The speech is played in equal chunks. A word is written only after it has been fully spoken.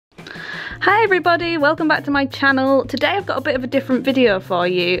Hi everybody, welcome back to my channel. Today I've got a bit of a different video for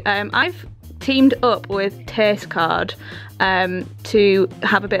you. I've teamed up with Tastecard to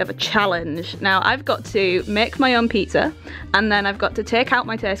have a bit of a challenge. Now I've got to make my own pizza, and then I've got to take out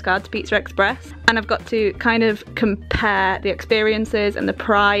my Tastecard to Pizza Express, and I've got to kind of compare the experiences and the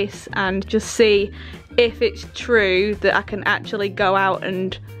price and just see if it's true that I can actually go out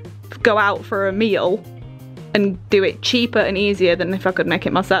for a meal and do it cheaper and easier than if I could make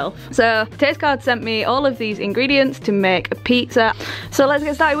it myself. So Tastecard sent me all of these ingredients to make a pizza. So let's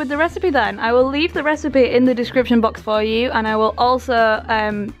get started with the recipe then. I will leave the recipe in the description box for you, and I will also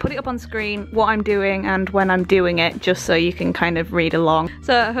put it up on screen what I'm doing and when I'm doing it, just so you can kind of read along.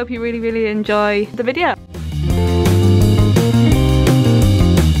 So I hope you really enjoy the video.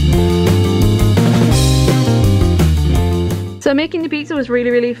 So making the pizza was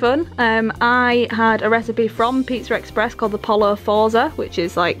really fun. I had a recipe from Pizza Express called the Pollo Forza, which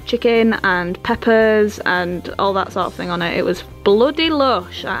is like chicken and peppers and all that sort of thing on it. It was bloody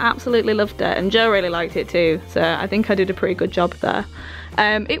lush. I absolutely loved it, and Joe really liked it too, so I think I did a pretty good job there.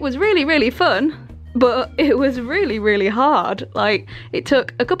 It was really fun, but it was really hard. Like, it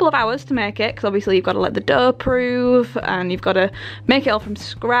took a couple of hours to make it, because obviously you've got to let the dough proof and you've got to make it all from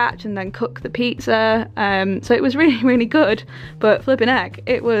scratch and then cook the pizza. So it was really good, but flipping heck,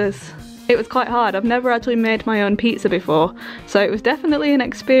 it was quite hard. I've never actually made my own pizza before, so it was definitely an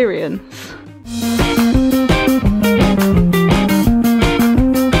experience.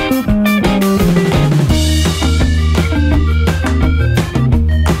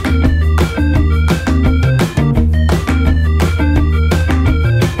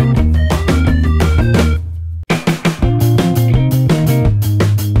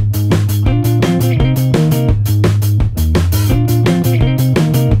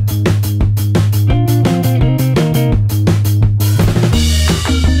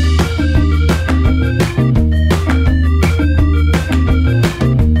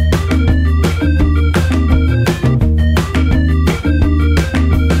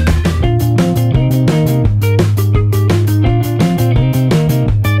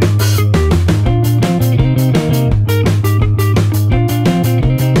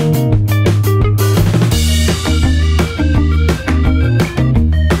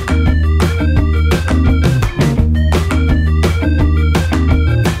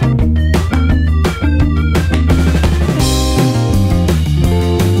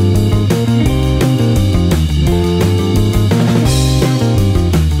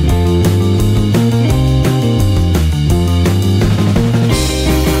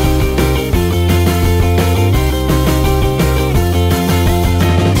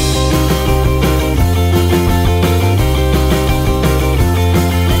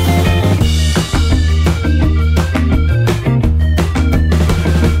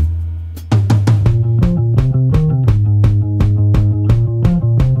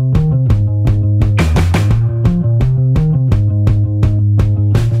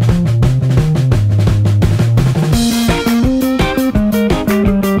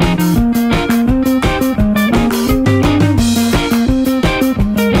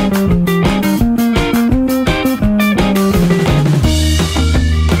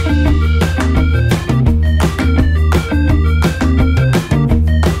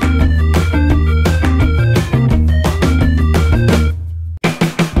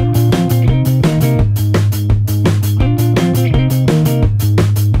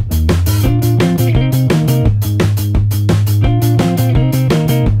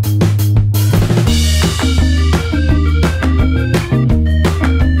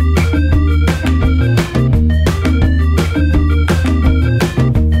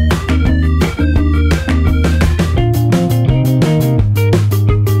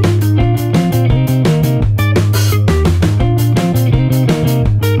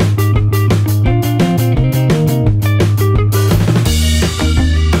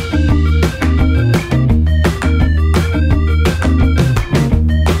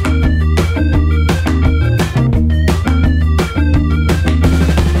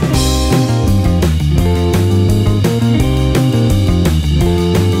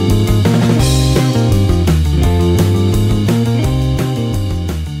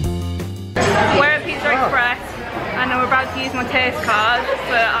 Tastecard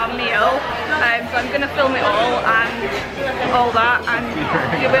for our meal, so I'm going to film it all and all that,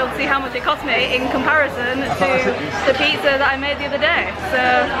 and you'll be able to see how much it cost me in comparison to the pizza that I made the other day. So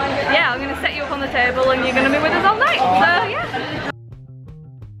yeah, I'm going to set you up on the table and you're going to be with us all night, so yeah.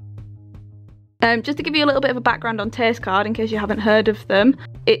 Just to give you a little bit of a background on Tastecard in case you haven't heard of them,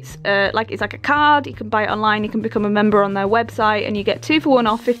 it's like a card. You can buy it online, you can become a member on their website, and you get 2 for 1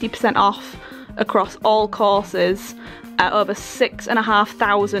 off, 50% off across all courses at over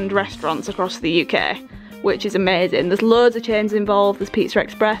 6,500 restaurants across the UK, which is amazing. There's loads of chains involved. There's Pizza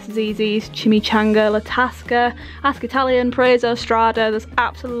Express, Zizzi's, Chimichanga, La Tasca, Ask Italian, Prezzo, Strada. There's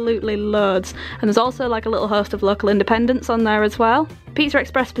absolutely loads. And there's also like a little host of local independents on there as well. Pizza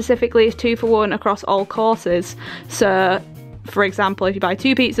Express specifically is 2 for 1 across all courses. So, for example, if you buy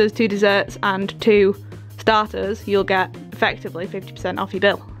 2 pizzas, 2 desserts, and 2 starters, you'll get effectively 50% off your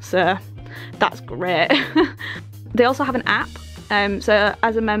bill. So that's great. They also have an app. So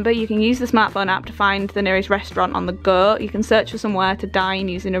as a member, you can use the smartphone app to find the nearest restaurant on the go. You can search for somewhere to dine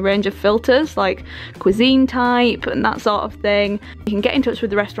using a range of filters like cuisine type and that sort of thing. You can get in touch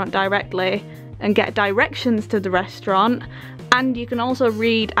with the restaurant directly and get directions to the restaurant, and you can also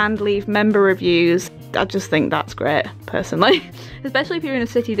read and leave member reviews. I just think that's great, personally. Especially if you're in a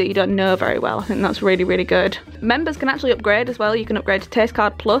city that you don't know very well. I think that's really, really good. Members can actually upgrade as well. You can upgrade to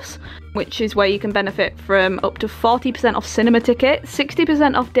Tastecard Plus, which is where you can benefit from up to 40% off cinema tickets,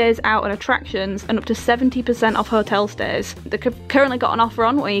 60% off days out and attractions, and up to 70% off hotel stays. They've currently got an offer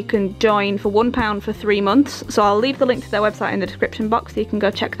on where you can join for £1 for 3 months, so I'll leave the link to their website in the description box so you can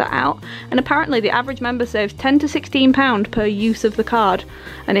go check that out. And apparently the average member saves £10 to £16 per use of the card,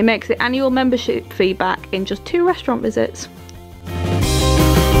 and it makes the annual membership fee back in just 2 restaurant visits.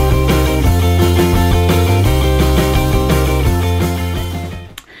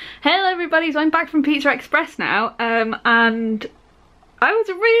 Hello everybody, so I'm back from Pizza Express now, and I was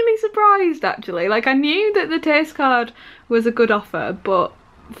really surprised actually. Like, I knew that the Tastecard was a good offer, but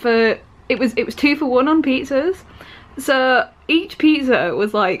it was 2 for 1 on pizzas. So each pizza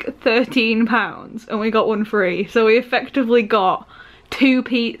was like £13 and we got 1 free. So we effectively got 2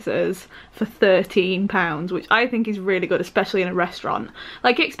 pizzas for £13, which I think is really good, especially in a restaurant.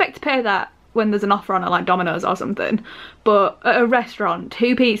 Like, you expect to pay that when there's an offer on at like Domino's or something, but at a restaurant,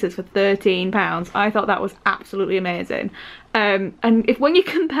 2 pizzas for £13, I thought that was absolutely amazing. And when you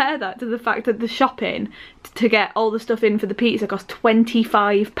compare that to the fact that the shopping to get all the stuff in for the pizza cost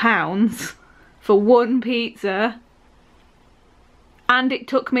 £25 for 1 pizza, and it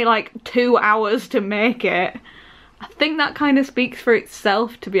took me like 2 hours to make it, I think that kind of speaks for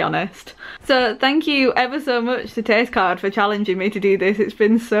itself, to be honest. So thank you ever so much to Tastecard for challenging me to do this. It's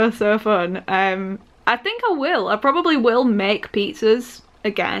been so fun. I think I probably will make pizzas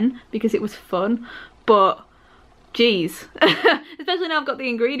again because it was fun, but geez, especially now I've got the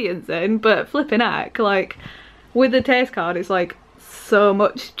ingredients in, but flipping heck, like with the Tastecard it's like so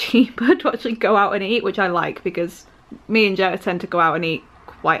much cheaper to actually go out and eat, which I like because me and Jess tend to go out and eat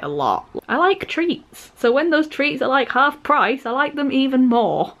quite a lot. I like treats, so when those treats are like half price, I like them even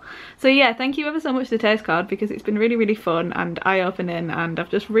more. So yeah, thank you ever so much to Tastecard because it's been really fun and eye-opening, and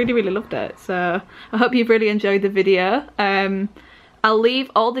I've just really loved it. So I hope you've really enjoyed the video. I'll leave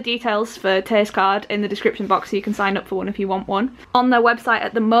all the details for Tastecard in the description box so you can sign up for one if you want one. On their website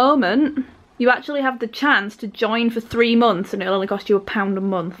at the moment, you actually have the chance to join for 3 months and it'll only cost you £1 a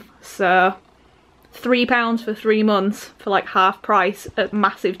month. So £3 for 3 months for like half price at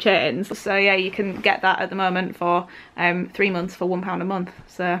massive chains. So yeah, you can get that at the moment for 3 months for £1 a month.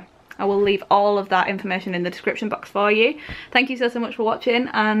 So I will leave all of that information in the description box for you. Thank you so much for watching,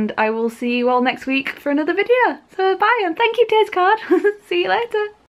 and I will see you all next week for another video. So bye, and thank you Tastecard. See you later.